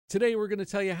Today we're going to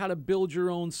tell you how to build your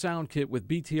own sound kit with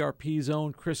BTRP's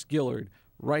own Chris Gillard,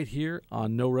 right here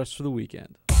on No Rest for the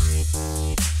Weekend.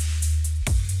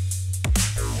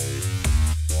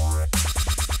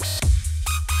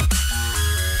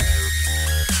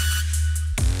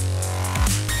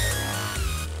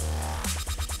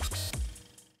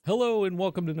 Hello and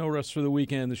welcome to No Rest for the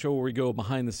Weekend, the show where we go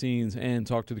behind the scenes and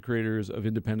talk to the creators of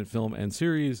independent film and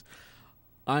series.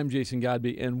 I'm Jason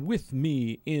Godbey, and with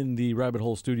me in the Rabbit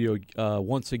Hole studio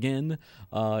once again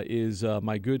is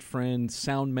my good friend,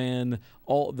 sound man,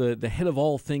 the head of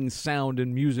all things sound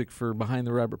and music for Behind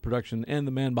the Rabbit production, and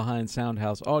the man behind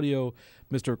Soundhouse Audio,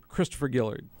 Mr. Christopher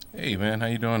Gillard. Hey, man, how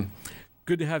you doing?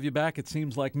 Good to have you back. It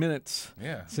seems like minutes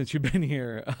since you've been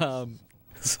here.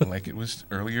 Like it was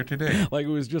earlier today. Like it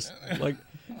was just like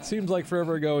seems like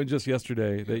forever ago and just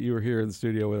yesterday that you were here in the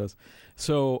studio with us.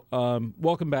 So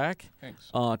welcome back. Thanks.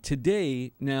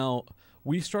 Today, now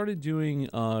we started doing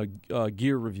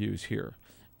gear reviews here,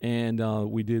 and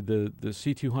we did the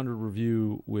C200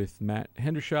 review with Matt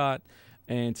Hendershot,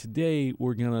 and today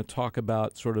we're going to talk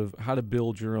about sort of how to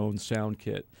build your own sound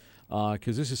kit,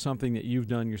 because this is something that you've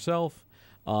done yourself.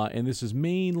 And this is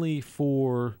mainly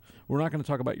for, we're not going to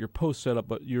talk about your post setup,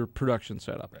 but your production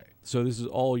setup. Right. So this is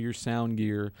all your sound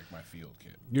gear. Like my field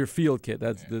kit. Your field kit.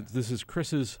 This is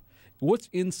Chris's, what's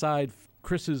inside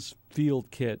Chris's field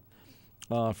kit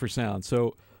for sound.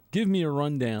 So give me a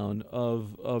rundown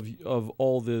of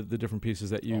all the different pieces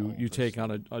that you take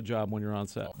on a job when you're on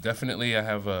set. Definitely I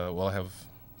have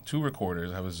two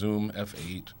recorders. I have a Zoom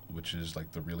F8, which is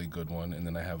like the really good one, and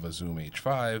then I have a Zoom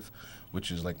H5, which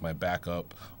is like my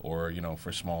backup or,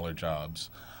 for smaller jobs.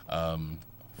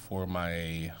 For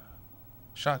my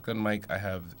shotgun mic, I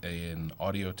have an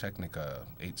Audio-Technica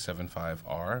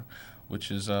 875R,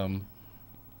 which is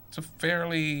it's a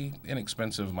fairly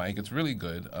inexpensive mic. It's really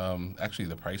good. Actually,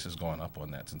 the price has gone up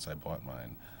on that since I bought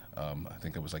mine. I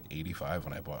think it was like $85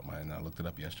 when I bought mine. I looked it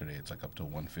up yesterday. It's like up to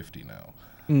 $150 now.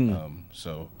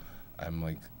 So I'm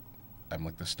like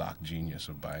the stock genius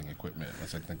of buying equipment.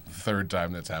 That's like the third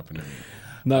time that's happened to me.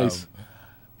 Nice.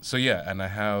 So yeah, and I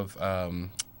have,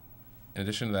 in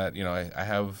addition to that, I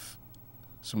have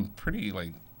some pretty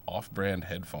like off-brand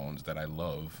headphones that I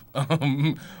love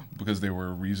because they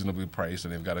were reasonably priced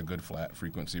and they've got a good flat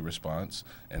frequency response,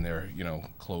 and they're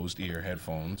closed ear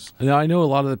headphones. Now I know a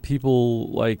lot of the people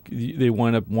like they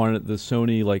wind up wanting the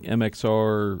Sony like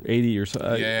MXR 80 or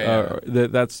so.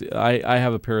 That's I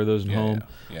have a pair of those at home.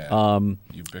 Yeah.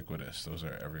 Ubiquitous. Those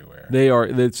are everywhere. They are.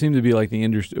 They seem to be like the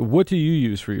industry. What do you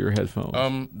use for your headphones?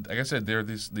 Like I said, they're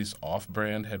these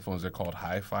off-brand headphones. They're called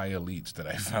Hi-Fi Elites that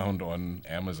I found on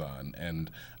Amazon,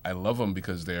 and I love them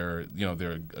because they're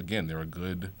a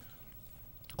good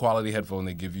quality headphone.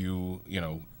 They give you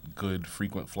good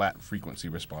flat frequency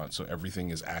response, so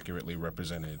everything is accurately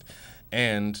represented,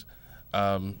 and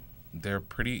they're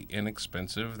pretty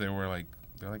inexpensive. They're like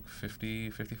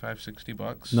 $50, $55,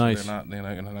 $60. Nice. They're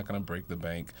not going to break the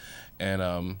bank,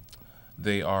 and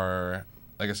they are,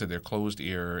 like I said, they're closed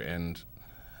ear, and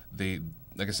they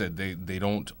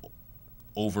don't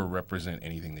over-represent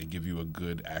anything. They give you a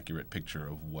good, accurate picture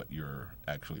of what you're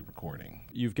actually recording.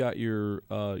 You've got your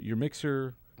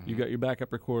mixer, you've got your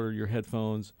backup recorder, your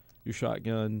headphones, your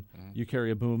shotgun. You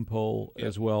carry a boom pole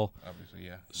as well. Obviously,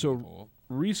 yeah. So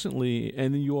recently,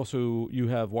 and then you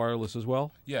have wireless as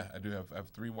well? Yeah, I do have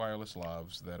 3 wireless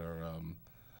lavs that are,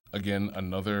 again,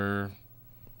 another,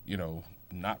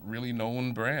 not really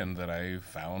known brand that I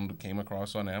came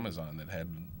across on Amazon that had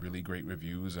really great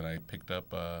reviews, and I picked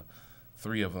up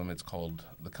 3 of them.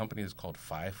 The company is called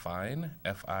Fifine,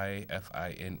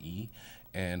 Fifine,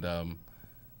 and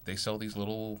they sell these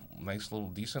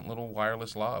decent little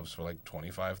wireless lavs for like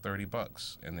 $25,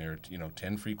 $30, and they're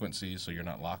 10 frequencies, so you're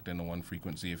not locked into one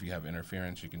frequency. If you have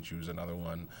interference, you can choose another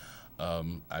one.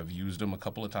 I've used them a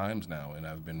couple of times now, and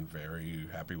I've been very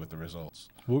happy with the results.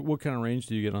 What kind of range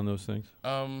do you get on those things?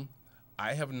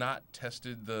 I have not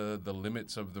tested the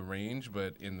limits of the range,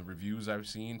 but in the reviews I've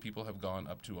seen, people have gone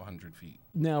up to 100 feet.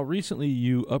 Now, recently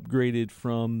you upgraded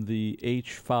from the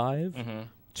H5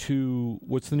 to,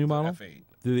 what's the new model? F8.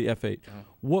 To the F8.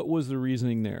 What was the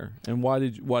reasoning there, and why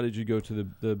did you go to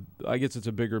the? I guess it's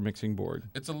a bigger mixing board.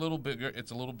 It's a little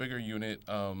bigger unit.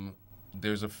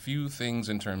 There's a few things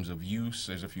in terms of use.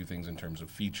 There's a few things in terms of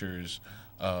features.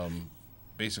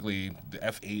 Basically, the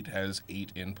F8 has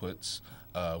 8 inputs,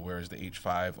 whereas the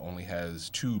H5 only has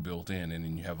 2 built in, and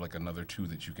then you have like another 2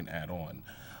 that you can add on.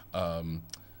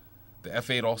 The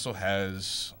F8 also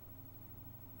has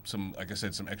some, like I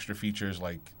said, some extra features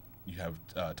like you have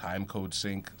time code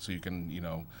sync, so you can,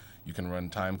 you can run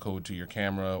time code to your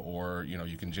camera, or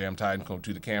you can jam time code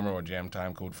to the camera or jam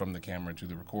time code from the camera to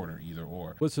the recorder, either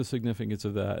or. What's the significance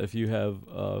of that if you have,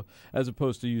 as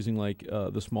opposed to using like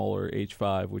the smaller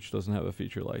H5, which doesn't have a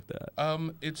feature like that?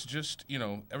 It's just,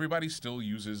 everybody still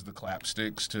uses the clap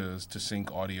sticks to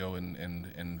sync audio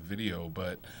and video,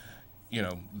 but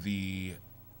the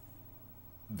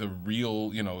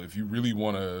real, if you really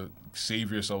want to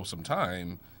save yourself some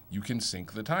time, you can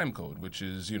sync the time code, which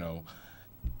is,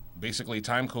 basically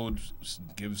time code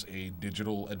gives a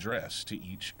digital address to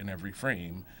each and every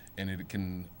frame, and it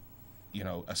can,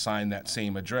 assign that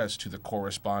same address to the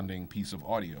corresponding piece of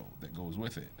audio that goes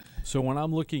with it. So when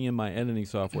I'm looking in my editing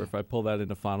software, if I pull that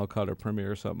into Final Cut or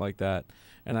Premiere or something like that,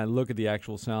 and I look at the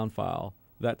actual sound file,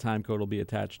 that time code will be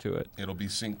attached to it. It'll be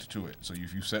synced to it. So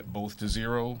if you set both to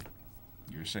 0,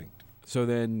 you're synced. So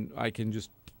then I can just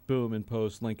boom in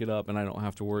post, link it up, and I don't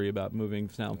have to worry about moving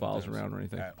sound files around or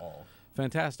anything. At all.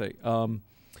 Fantastic.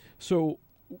 So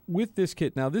with this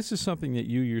kit, now this is something that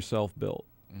you yourself built.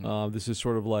 Mm-hmm. This is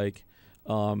sort of like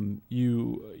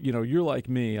you're like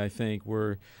me, I think,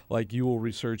 where like you will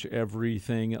research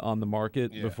everything on the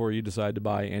market before you decide to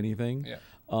buy anything.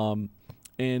 Yeah.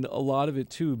 And a lot of it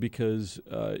too, because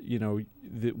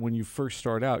when you first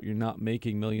start out, you're not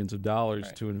making millions of dollars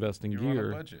to invest in gear. You're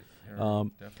on a budget.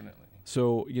 Definitely.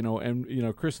 So,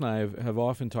 Chris and I have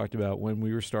often talked about when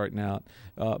we were starting out,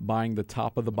 buying the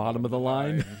top of the bottom of the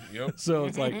line. Yep. So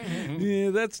it's like,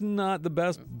 yeah, that's not the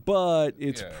best, but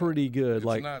it's pretty good. It's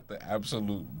like not the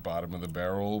absolute bottom of the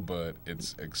barrel, but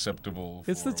it's acceptable.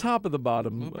 It's the top of the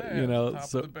bottom, top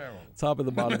so of the barrel. top of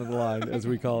the bottom of the line, as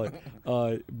we call it.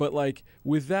 But like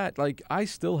with that, like I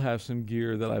still have some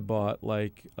gear that I bought,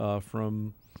 like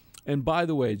from. And by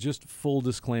the way, just full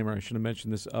disclaimer, I should have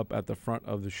mentioned this up at the front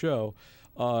of the show.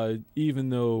 Even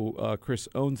though Chris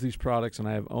owns these products and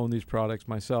I have owned these products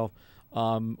myself,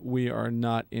 we are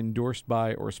not endorsed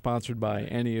by or sponsored by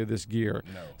any of this gear.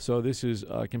 No. So this is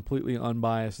completely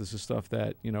unbiased. This is stuff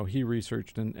that he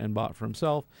researched and bought for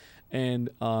himself. And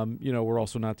we're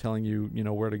also not telling you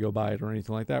where to go buy it or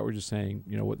anything like that. We're just saying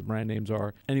what the brand names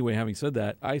are. Anyway, having said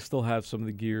that, I still have some of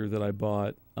the gear that I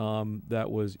bought that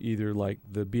was either like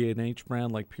the B&H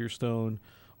brand, like Pure Stone,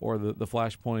 or the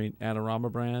Flashpoint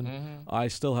Adorama brand. Mm-hmm. I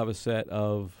still have a set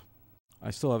of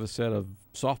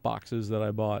soft boxes that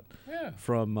I bought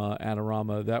from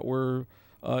Adorama that were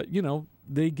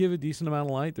they give a decent amount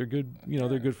of light. They're good,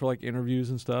 they're good for like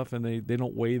interviews and stuff, and they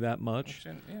don't weigh that much.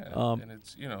 And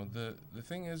it's the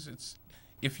thing is, it's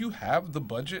if you have the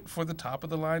budget for the top of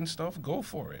the line stuff, go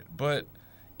for it. But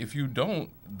if you don't,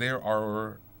 there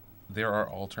are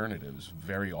alternatives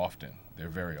very often. There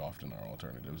very often are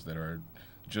alternatives that are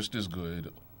just as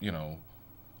good,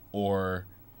 or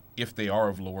if they are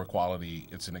of lower quality,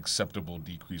 it's an acceptable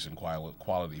decrease in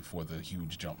quality for the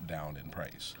huge jump down in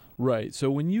price. Right. So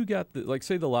when you got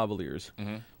say the lavaliers,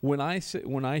 when I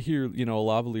hear a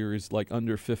lavalier is like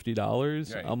under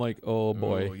 $50, I'm like, oh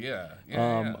boy. Oh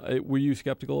yeah. Were you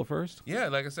skeptical at first? Yeah,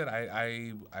 like I said,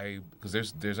 I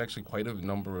because there's actually quite a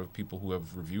number of people who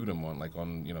have reviewed them on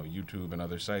YouTube and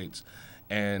other sites,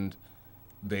 and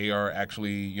they are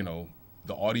actually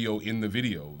the audio in the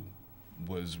video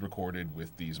was recorded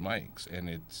with these mics, and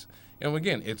it's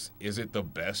again, is it the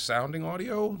best sounding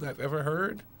audio that I've ever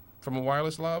heard from a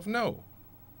wireless lav? No.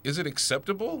 Is it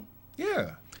acceptable?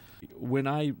 Yeah. When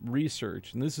I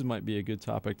research, and this might be a good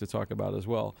topic to talk about as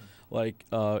well, like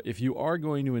if you are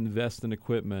going to invest in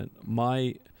equipment,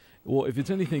 if it's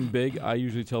anything big, I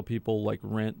usually tell people like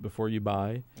rent before you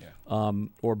buy,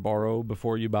 or borrow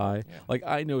before you buy. Yeah. Like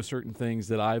I know certain things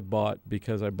that I've bought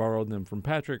because I borrowed them from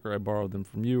Patrick or I borrowed them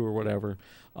from you or whatever.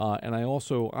 And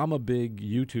I'm a big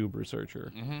YouTube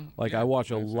researcher. Mm-hmm. Like I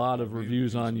watch a lot of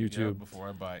reviews on YouTube before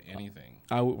I buy anything.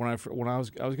 When I was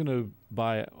gonna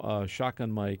buy a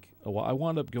shotgun mic, I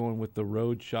wound up going with the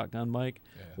Rode shotgun mic,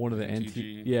 one of the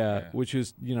NT, which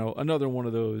is another one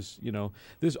of those.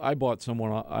 This I bought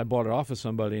it off of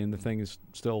somebody, and the thing is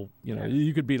still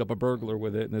you could beat up a burglar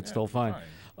with it, and it's still fine.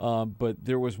 But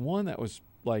there was one that was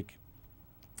like,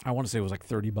 I want to say it was like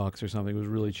 $30 or something. It was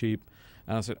really cheap,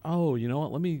 and I said, oh, you know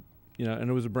what? Let me, and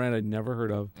it was a brand I'd never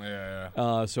heard of.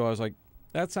 So I was like,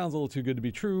 that sounds a little too good to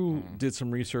be true. Did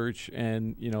some research,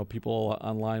 and people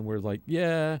online were like,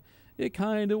 yeah, it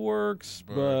kind of works,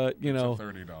 but it's a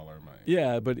 $30 mic.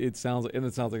 Yeah, but it sounds like a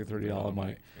 $30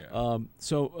 mic. Yeah.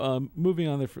 So moving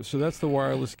on there, so that's the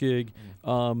wireless gig,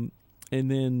 and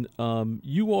then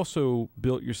you also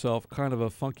built yourself kind of a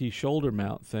funky shoulder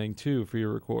mount thing too for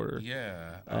your recorder.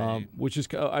 Yeah. Which is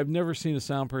I've never seen a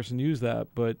sound person use that,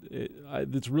 but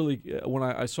it's really when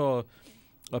I saw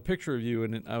a picture of you,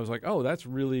 and I was like, oh, that's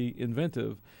really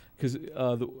inventive, Because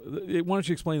why don't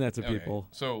you explain that to people?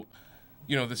 So,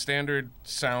 the standard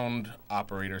sound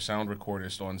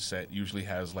recordist on set usually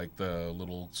has like the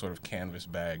little sort of canvas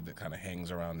bag that kind of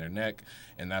hangs around their neck,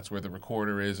 and that's where the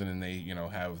recorder is, and then they,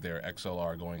 have their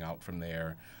XLR going out from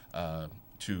there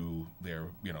to their,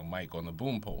 mic on the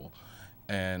boom pole.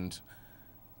 And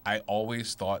I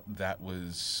always thought that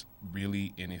was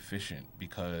really inefficient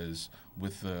because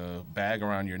with the bag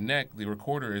around your neck, the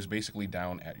recorder is basically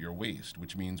down at your waist,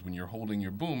 which means when you're holding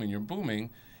your boom and you're booming,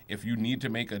 if you need to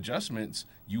make adjustments,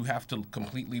 you have to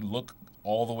completely look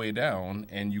all the way down,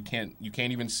 and you can't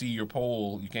even see your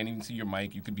pole, you can't even see your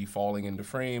mic, you could be falling into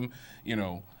frame,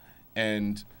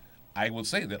 and I will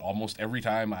say that almost every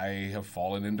time I have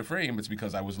fallen into frame, it's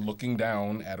because I was looking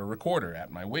down at a recorder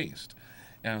at my waist.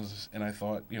 And I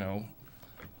thought,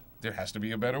 there has to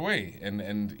be a better way.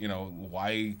 And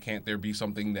why can't there be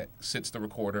something that sits the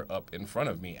recorder up in front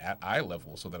of me at eye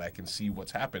level so that I can see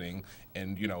what's happening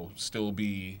and, still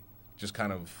be just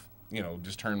kind of,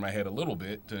 just turn my head a little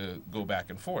bit to go back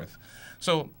and forth.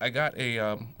 So I got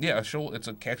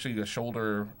actually a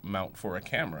shoulder mount for a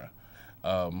camera,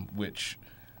 which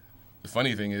the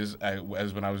funny thing is,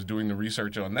 when I was doing the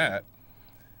research on that,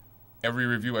 every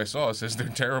review I saw says they're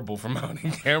terrible for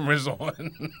mounting cameras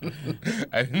on.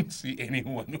 I didn't see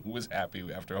anyone who was happy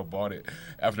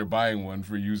after buying one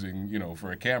for using,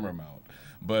 for a camera mount.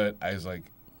 But I was like,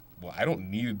 well, I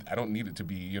don't need it to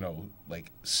be,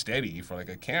 like steady for like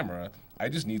a camera. I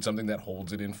just need something that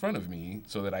holds it in front of me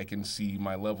so that I can see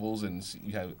my levels and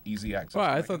have easy access. Well,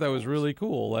 I thought that was really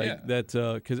cool.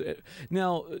 Because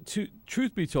now,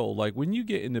 truth be told, like when you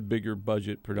get into bigger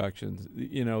budget productions,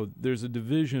 there's a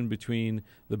division between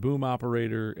the boom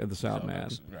operator and the sound man.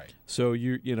 Right. So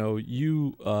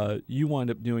you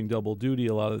wind up doing double duty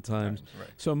a lot of the times. Right.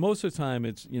 So most of the time,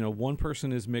 it's one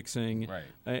person is mixing, right,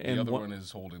 and the other one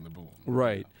is holding the boom.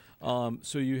 Right.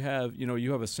 So you have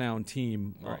a sound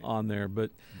team on there,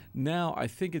 but now I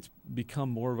think it's become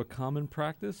more of a common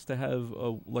practice to have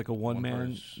a one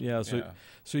man.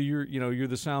 So you're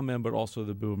the sound man, but also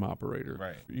the boom operator.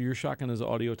 Right. Your shotgun is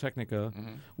Audio Technica,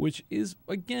 which is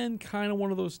again kind of one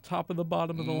of those top of the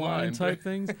bottom of the line type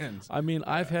things. I mean,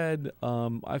 I've had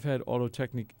Audio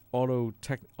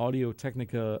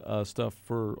Technica stuff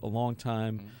for a long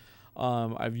time.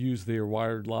 I've used their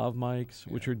wired lav mics,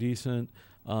 which are decent.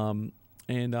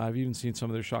 And I've even seen some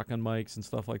of their shotgun mics and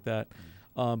stuff like that.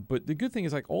 But the good thing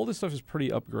is, like, all this stuff is pretty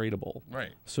upgradable.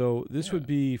 Right. So this would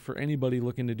be for anybody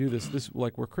looking to do this. This,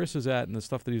 like where Chris is at and the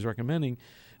stuff that he's recommending,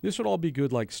 this would all be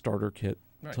good, like starter kit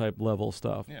type level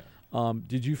stuff. Yeah.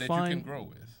 Did you that find you can grow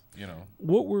with?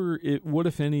 What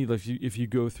if any, if you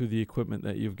go through the equipment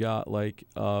that you've got, like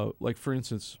for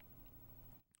instance,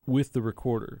 with the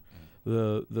recorder,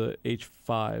 the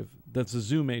H5, that's a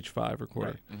Zoom H5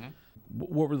 recorder. Right. Mm-hmm.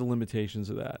 What were the limitations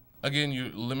of that? Again,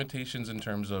 your limitations in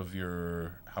terms of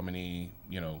how many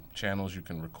channels you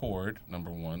can record.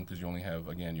 Number one, because you only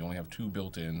have 2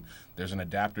 built in. There's an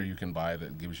adapter you can buy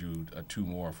that gives you 2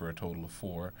 more for a total of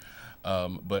 4.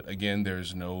 But again,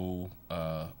 there's no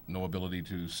ability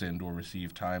to send or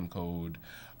receive time code.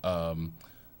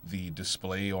 The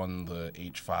display on the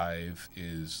H5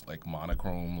 is like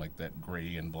monochrome, like that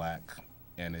gray and black.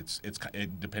 And it's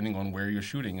depending on where you're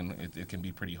shooting, and it can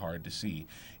be pretty hard to see.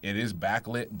 It is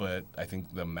backlit, but I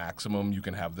think the maximum you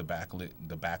can have the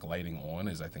backlighting on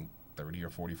is, I think, 30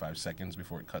 or 45 seconds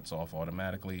before it cuts off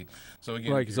automatically. So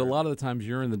again, right, because a lot of the times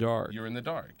you're in the dark. You're in the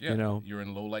dark, yeah. You're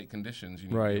in low light conditions. You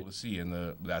need to be able to see,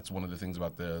 and that's one of the things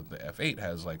about the F8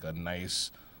 has like a nice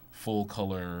full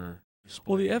color display.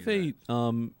 Well, the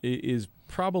F8 is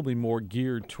probably more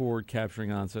geared toward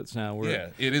capturing onset sound.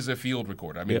 It is a field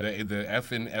recorder. I mean, the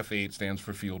F in F8 stands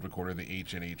for field recorder. The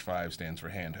H in H5 stands for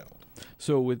handheld.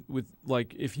 So with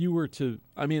like, if you were to,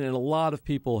 and a lot of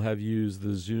people have used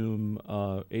the Zoom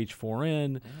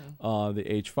H4n, the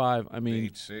H5. The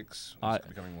H6 is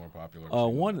becoming more popular.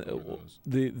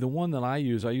 The one that I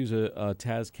use a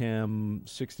Tascam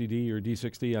 60D or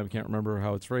D60. I can't remember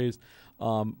how it's phrased.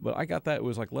 But I got that. It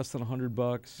was like less than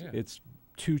 $100. Yeah. It's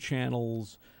 2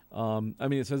 channels.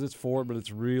 It says it's 4, but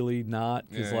it's really not,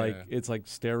 because it's like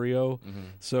stereo.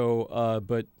 So,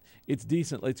 but it's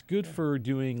decent. It's good for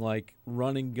doing like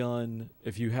run and gun.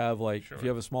 If you have if you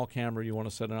have a small camera you want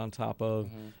to set it on top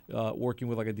of, working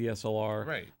with like a DSLR.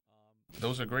 Right.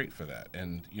 Those are great for that.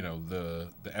 And the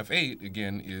F8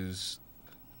 again is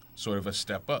sort of a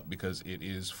step up because it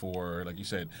is for, like you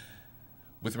said.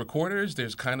 With recorders,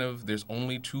 there's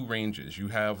only 2 ranges. You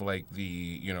have like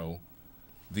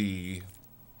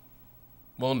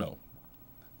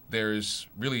there's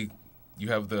really, you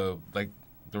have the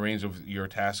range of your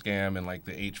Tascam and like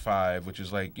the H5, which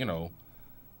is like,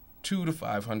 $200 to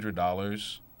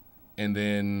 $500, and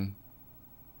then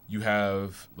you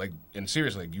have like, and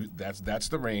seriously, that's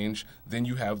the range. Then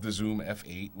you have the Zoom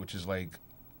F8, which is like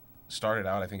started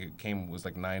out. I think was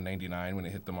like $999 when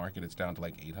it hit the market. It's down to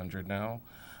like $800 now.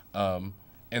 And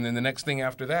then the next thing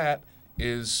after that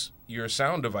is your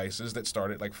sound devices that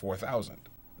start at like $4,000.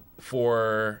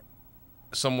 For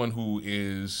someone who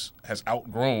has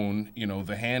outgrown,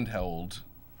 the handheld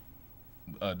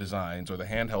designs or the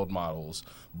handheld models,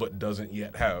 but doesn't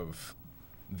yet have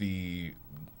the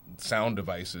sound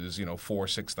devices,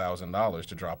 $4,000-$6,000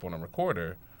 to drop on a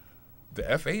recorder, the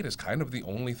F8 is kind of the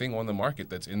only thing on the market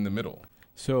that's in the middle.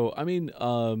 So, I mean,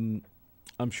 I'm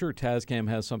sure Tascam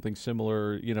has something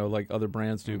similar, like other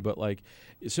brands do, but like,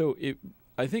 so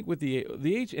I think with the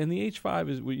H5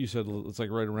 is what you said. It's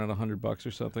like right around $100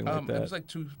 or something like that. It was like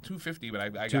 $250, but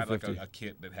I got like a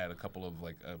kit that had a couple of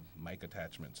like mic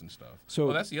attachments and stuff.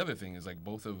 So that's the other thing is like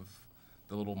both of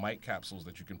the little mic capsules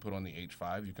that you can put on the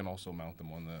H5, you can also mount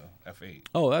them on the F8.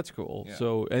 Oh, that's cool. Yeah.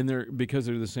 So, and because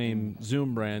they're the same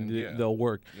Zoom brand, they'll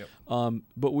work. Yep.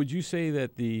 But would you say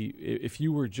that if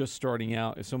you were just starting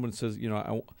out, if someone says,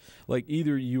 like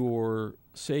either you're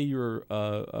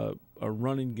a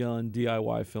run and gun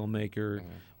DIY filmmaker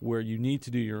where you need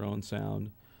to do your own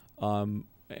sound,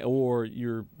 or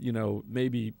you're,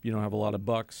 maybe you don't have a lot of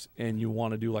bucks and you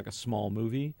want to do like a small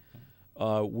movie.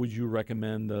 Would you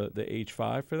recommend the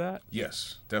H5 for that?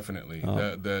 Yes, definitely.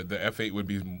 The F8 would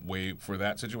be for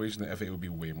that situation, the F8 would be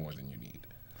way more than you need.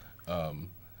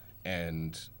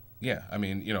 And yeah, I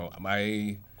mean,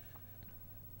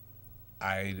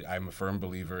 I'm a firm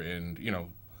believer in,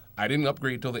 I didn't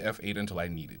upgrade till the F8 until I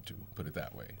needed to, put it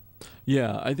that way.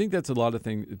 Yeah, I think that's a lot of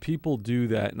things. People do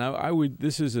that. Now,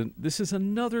 this is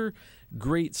another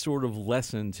great sort of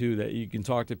lesson too that you can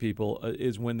talk to people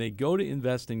is when they go to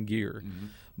invest in gear. Mm-hmm.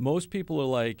 Most people are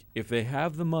like, if they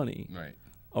have the money, right,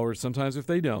 or sometimes if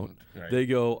they don't, right, they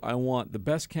go, I want the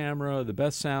best camera, the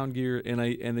best sound gear,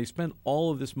 and they spend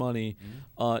all of this money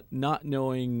not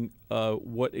knowing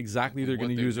what exactly they're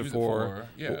going to use it for.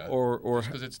 Yeah. Or just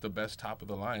because it's the best top of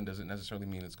the line doesn't necessarily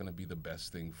mean it's going to be the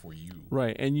best thing for you.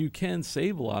 Right, and you can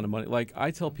save a lot of money. Like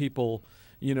I tell people,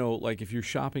 like if you're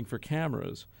shopping for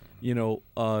cameras,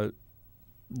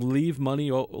 leave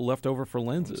money left over for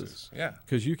lenses. Yeah.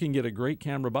 Because you can get a great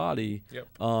camera body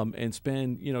and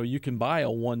spend, you can buy a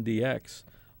 1DX,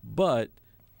 but,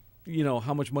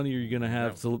 how much money are you going to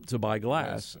have to buy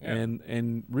glass? Yes. Yeah.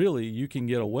 And really, you can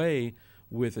get away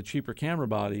with a cheaper camera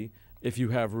body if you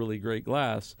have really great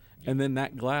glass. And then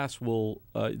that glass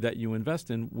that you invest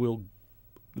in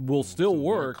will still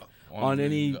work on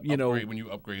any, when you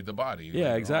upgrade the body.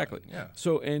 Yeah, exactly. Yeah.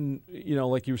 So, and,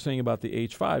 like you were saying about the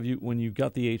H5, when you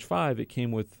got the H5, it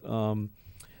came with,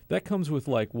 that comes with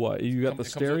like what? You got the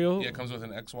stereo? It comes with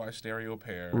an XY stereo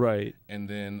pair. Right. And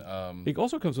then... it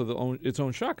also comes with its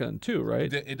own shotgun too,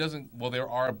 right? It doesn't... Well, there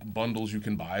are bundles you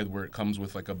can buy where it comes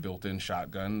with like a built-in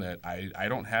shotgun that I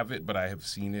don't have it, but I have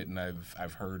seen it and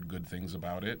I've heard good things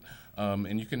about it.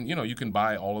 And you can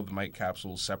buy all of the mic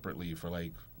capsules separately for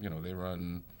like, they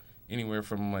run anywhere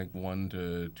from like $1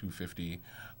 to $250,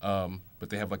 but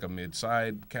they have like a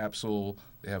mid-side capsule.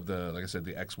 They have like I said,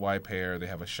 the XY pair. They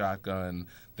have a shotgun.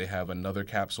 They have another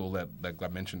capsule that, like I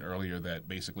mentioned earlier, that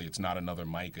basically it's not another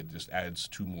mic. It just adds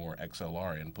 2 more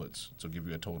XLR inputs, so give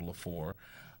you a total of 4.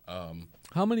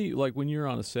 How many, like when you're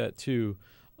on a set too,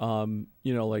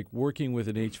 like working with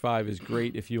an H5 is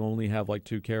great if you only have like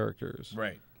 2 characters.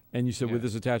 Right. And you said with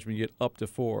this attachment you get up to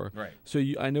 4. Right. So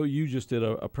I know you just did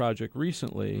a project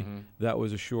recently that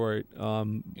was a short.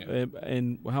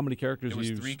 And how many characters? It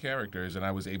was 3 characters, and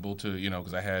I was able to,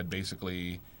 because I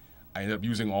ended up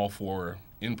using all 4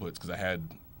 inputs because I had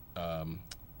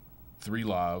 3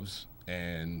 lavs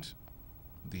and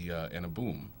and a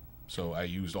boom. So I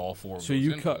used all 4 of those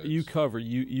inputs. You cover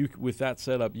you with that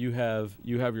setup. You have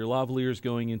your lavaliers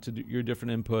going into your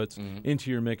different inputs into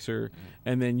your mixer,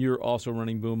 and then you're also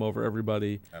running boom over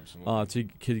everybody. Absolutely.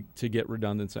 To get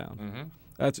redundant sound.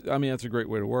 That's a great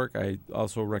way to work. I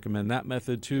also recommend that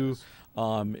method too.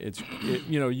 Yes.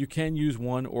 You can use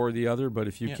one or the other, but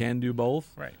if you can do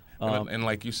both, right. And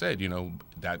like you said,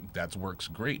 that works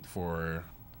great for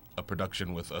a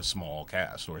production with a small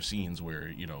cast or scenes where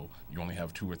you only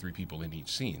have 2 or 3 people in each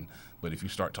scene. But if you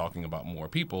start talking about more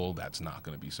people, that's not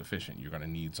going to be sufficient. You're going to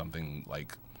need something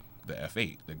like the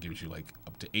F8 that gives you like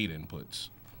up to 8 inputs.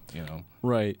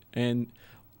 Right.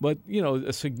 But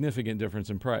a significant difference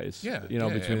in price. Yeah.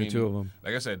 Between the 2 of them.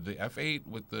 Like I said, the F8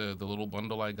 with the little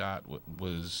bundle I got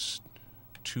was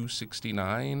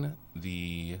 $269.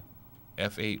 The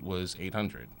F8 was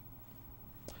 $800.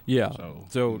 Yeah.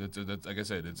 So it's like I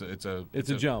said, it's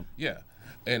a jump. Yeah.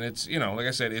 And it's, like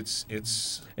I said,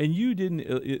 it's. And you didn't.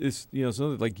 It's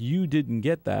so like you didn't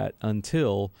get that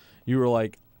until you were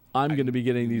like, I'm going to be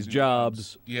getting these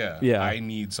jobs. Yeah. I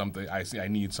need something. I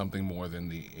need something more than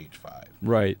the H5.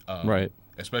 Right. Right.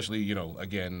 Especially,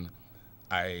 again,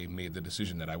 I made the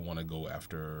decision that I want to go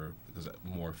after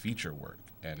more feature work.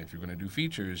 And if you're going to do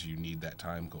features, you need that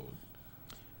time code.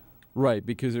 Right,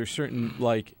 because there's certain,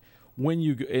 like, when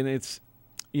you, and it's,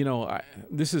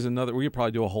 this is another, we could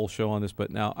probably do a whole show on this,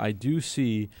 but now I do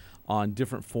see on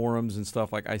different forums and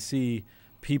stuff, like I see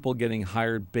people getting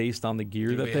hired based on the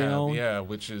gear that they own. Yeah,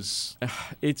 which is...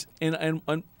 It's, and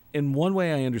in one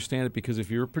way I understand it, because if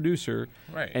you're a producer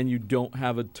and you don't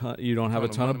have a ton,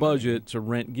 of budget to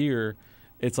rent gear,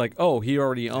 it's like, oh, he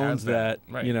already owns that,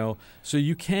 So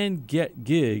you can get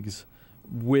gigs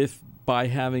by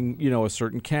having, a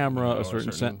certain camera, a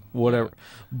certain set, whatever. Yeah.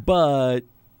 But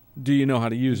do you know how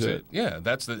to use it? Yeah,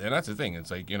 that's the thing. It's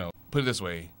like, put it this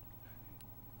way.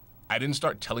 I didn't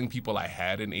start telling people I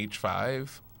had an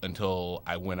H5 until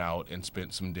I went out and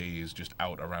spent some days just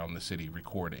out around the city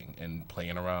recording and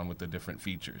playing around with the different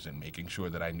features and making sure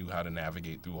that I knew how to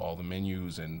navigate through all the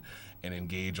menus and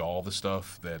engage all the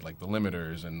stuff that, like the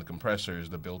limiters and the compressors,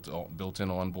 the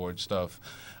built-in onboard stuff.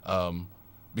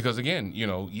 Because again,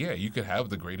 you could have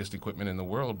the greatest equipment in the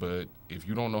world, but if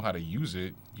you don't know how to use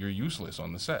it, you're useless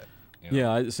on the set.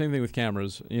 Yeah, same thing with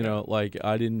cameras. Like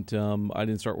I didn't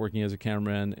start working as a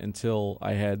cameraman until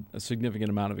I had a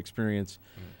significant amount of experience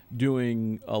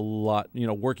doing a lot,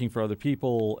 working for other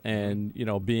people and,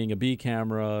 being a B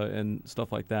camera and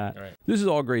stuff like that. Right. This is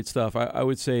all great stuff. I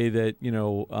would say that,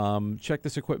 check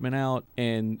this equipment out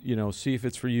and, see if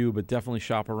it's for you, but definitely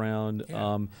shop around.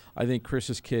 Yeah. I think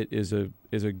Chris's kit is a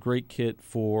great kit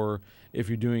for if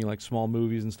you're doing like small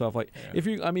movies and stuff. Like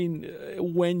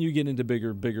when you get into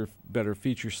bigger, better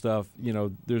feature stuff,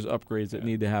 there's upgrades that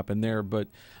need to happen there. But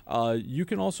you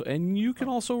can also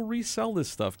resell this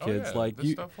stuff, kids. Oh, yeah. Like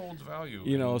this stuff holds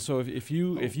value. So if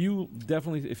you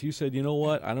said, you know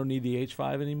what, I don't need the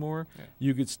H5 anymore,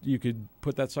 you could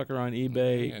put that sucker on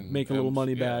eBay and make a little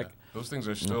money back. Those things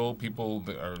are still, people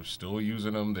that are still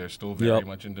using them. They're still very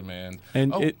much in demand.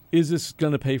 And is this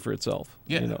going to pay for itself?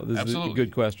 Yeah, this absolutely. is a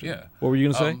good question. Yeah. What were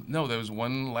you going to say? No, there was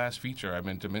one last feature I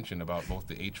meant to mention about both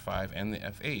the H5 and the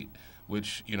F8,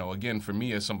 which, again, for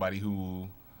me as somebody who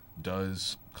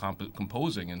does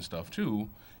composing and stuff too,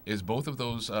 is both of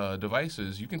those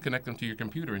devices, you can connect them to your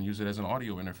computer and use it as an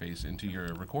audio interface into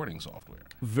your recording software.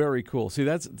 Very cool.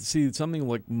 See, something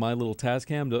like my little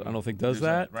Tascam, I don't think does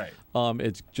that. Right.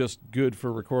 It's just good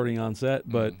for recording on set,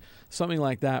 but something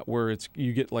like that where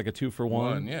you get like a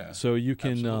 2-for-1. Yeah. So you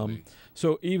can,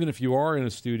 so even if you are in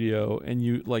a studio and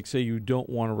you, like, say you don't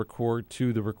want to record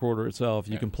to the recorder itself,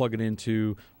 you can plug it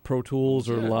into Pro Tools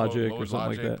or Logic or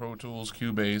something like that. Pro Tools,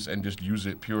 Cubase, and just use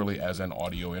it purely as an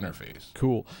audio interface.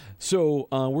 Cool. So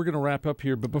we're going to wrap up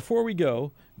here, but before we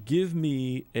go, give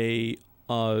me a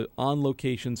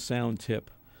on-location sound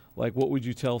tip. Like, what would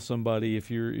you tell somebody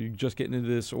if you're just getting into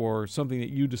this, or something that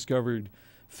you discovered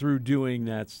through doing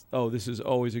this is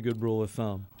always a good rule of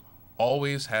thumb?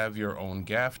 Always have your own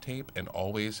gaff tape and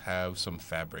always have some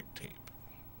fabric tape.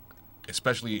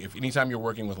 Especially anytime you're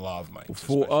working with lav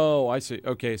mics. I see.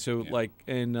 Okay, so like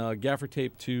gaffer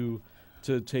tape to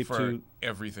tape for to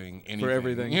everything, anything. For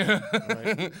everything. Yeah.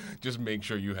 Right. Just make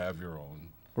sure you have your own.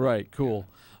 Right. Cool.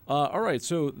 All right.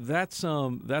 So that's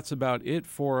about it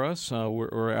for us.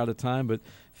 We're out of time, but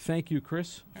thank you,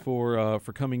 Chris, for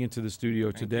coming into the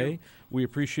studio today. We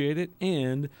appreciate it.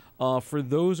 And for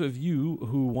those of you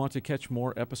who want to catch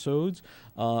more episodes,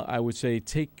 I would say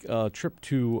take a trip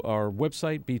to our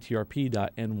website,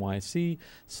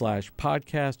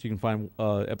 btrp.nyc/podcast. You can find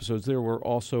episodes there. We're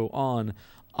also on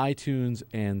iTunes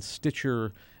and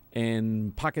Stitcher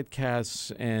and Pocket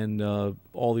Casts and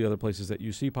all the other places that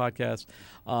you see podcasts.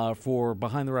 For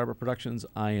Behind the Rabbit Productions,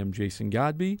 I am Jason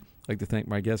Godbey. I'd like to thank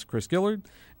my guest, Chris Gillard,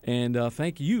 and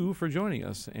thank you for joining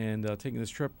us and taking this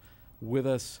trip with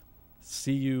us.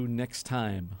 See you next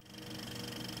time.